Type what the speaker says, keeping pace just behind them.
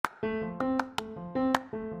You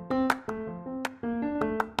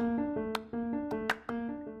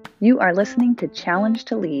are listening to Challenge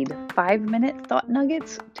to Lead, 5-minute thought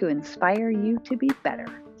nuggets to inspire you to be better.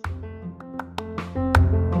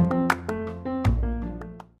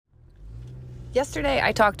 Yesterday,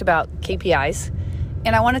 I talked about KPIs,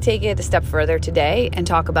 and I want to take it a step further today and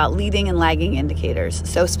talk about leading and lagging indicators.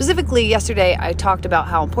 So specifically, yesterday, I talked about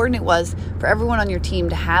how important it was for everyone on your team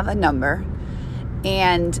to have a number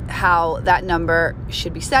and how that number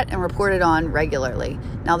should be set and reported on regularly.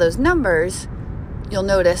 Now, those numbers, you'll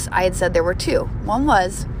notice I had said there were two. One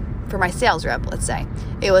was for my sales rep, let's say.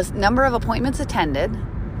 It was number of appointments attended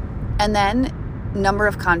and then number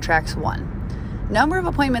of contracts won. Number of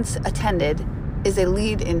appointments attended is a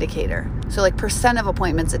lead indicator. So like percent of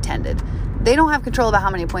appointments attended. They don't have control about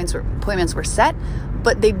how many appointments were set,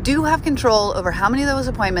 but they do have control over how many of those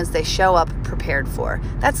appointments they show up prepared for.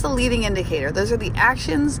 That's the leading indicator. Those are the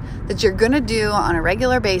actions that you're going to do on a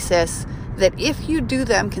regular basis that if you do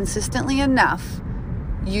them consistently enough,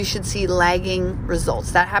 you should see lagging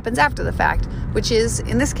results. That happens after the fact, which is,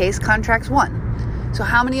 in this case, contracts won. So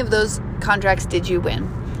how many of those contracts did you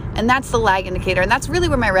win? And that's the lag indicator. And that's really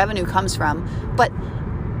where my revenue comes from. But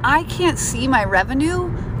I can't see my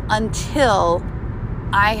revenue until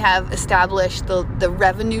I have established the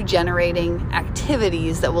revenue generating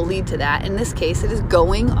activities that will lead to that. In this case, it is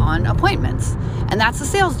going on appointments. And that's the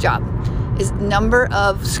sales job, is number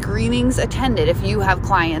of screenings attended. If you have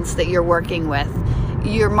clients that you're working with,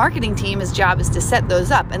 your marketing team's job is to set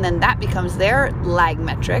those up, and then that becomes their lag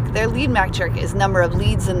metric. Their lead metric is number of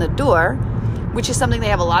leads in the door, which is something they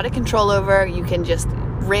have a lot of control over. You can just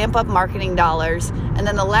ramp up marketing dollars. And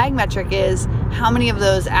then the lag metric is how many of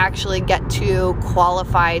those actually get to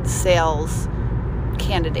qualified sales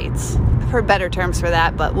candidates. I've heard better terms for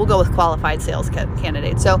that, but we'll go with qualified sales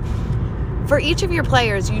candidates. So for each of your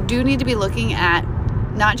players, you do need to be looking at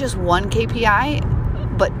not just one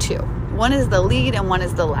KPI, but two. One is the lead and one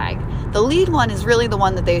is the lag. The lead one is really the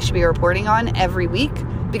one that they should be reporting on every week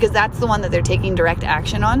because that's the one that they're taking direct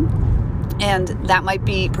action on. And that might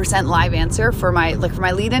be percent live answer for my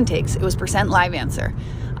lead intakes. It was percent live answer.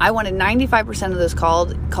 I wanted 95% of those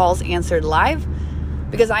calls answered live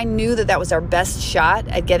because I knew that was our best shot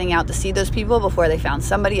at getting out to see those people before they found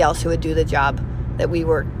somebody else who would do the job that we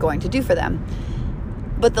were going to do for them.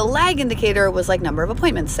 But the lag indicator was like number of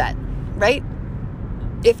appointments set, right?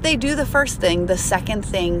 If they do the first thing, the second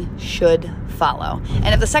thing should follow.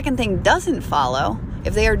 And if the second thing doesn't follow,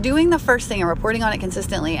 if they are doing the first thing and reporting on it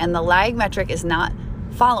consistently and the lag metric is not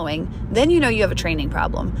following, then you know you have a training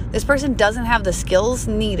problem. This person doesn't have the skills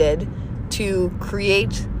needed to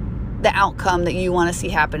create the outcome that you want to see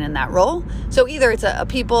happen in that role. So either it's a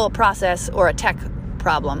people, process, or a tech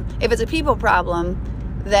problem. If it's a people problem,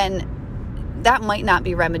 then that might not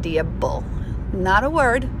be remediable. Not a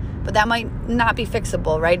word. But that might not be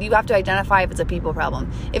fixable, right? You have to identify if it's a people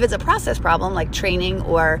problem. If it's a process problem, like training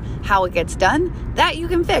or how it gets done, that you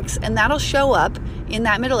can fix. And that'll show up in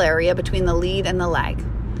that middle area between the lead and the lag.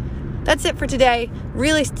 That's it for today.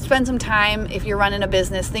 Really spend some time, if you're running a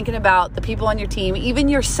business, thinking about the people on your team, even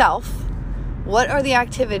yourself. What are the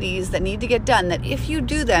activities that need to get done that if you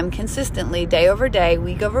do them consistently, day over day,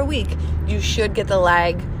 week over week, you should get the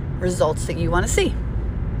lag results that you want to see.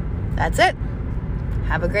 That's it.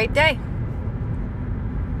 Have a great day.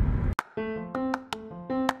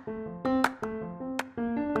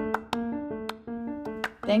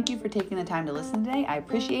 Thank you for taking the time to listen today. I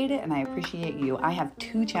appreciate it, and I appreciate you. I have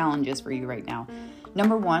 2 challenges for you right now.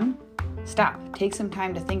 Number 1, stop. Take some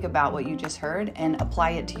time to think about what you just heard and apply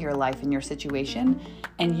it to your life and your situation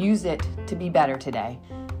and use it to be better today.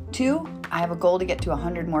 2, I have a goal to get to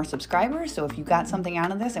 100 more subscribers, so if you got something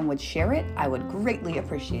out of this and would share it, I would greatly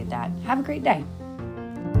appreciate that. Have a great day.